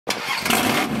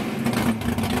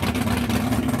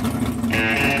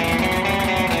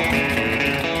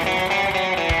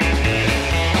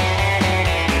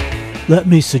Let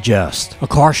me suggest, a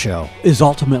car show is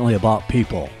ultimately about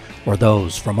people, where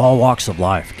those from all walks of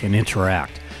life can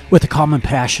interact with a common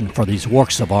passion for these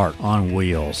works of art on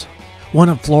wheels. One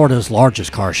of Florida's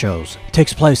largest car shows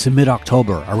takes place in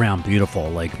mid-October around beautiful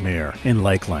Lake Mirror in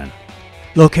Lakeland,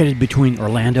 located between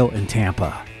Orlando and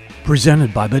Tampa.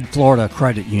 Presented by Mid-Florida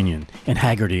Credit Union and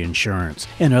Haggerty Insurance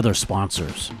and other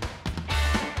sponsors.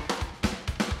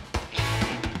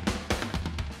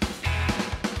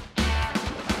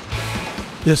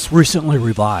 This recently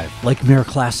revived Lake Mirror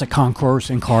Classic Concours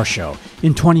and Car Show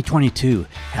in 2022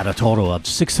 had a total of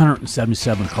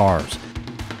 677 cars.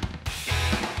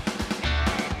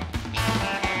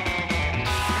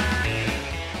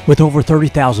 With over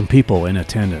 30,000 people in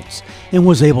attendance, and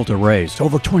was able to raise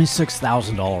over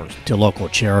 $26,000 to local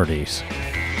charities.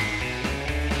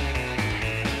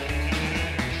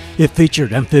 It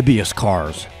featured amphibious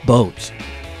cars, boats,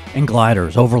 and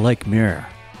gliders over Lake Mirror,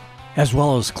 as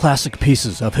well as classic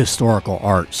pieces of historical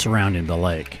art surrounding the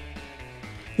lake,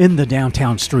 in the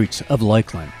downtown streets of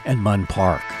Lakeland and Munn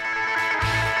Park.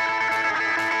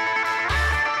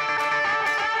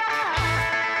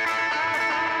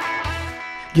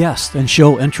 Guests and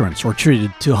show entrants were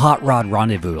treated to Hot Rod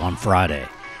Rendezvous on Friday,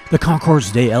 the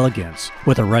Concours des Elegance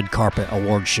with a red carpet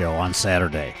award show on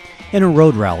Saturday, and a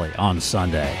road rally on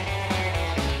Sunday.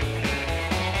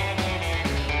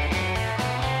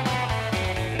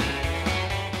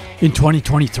 In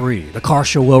 2023, the car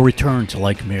show will return to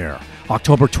Lake Mirror,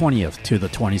 October 20th to the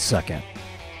 22nd,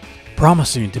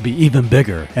 promising to be even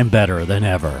bigger and better than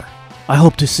ever. I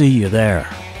hope to see you there.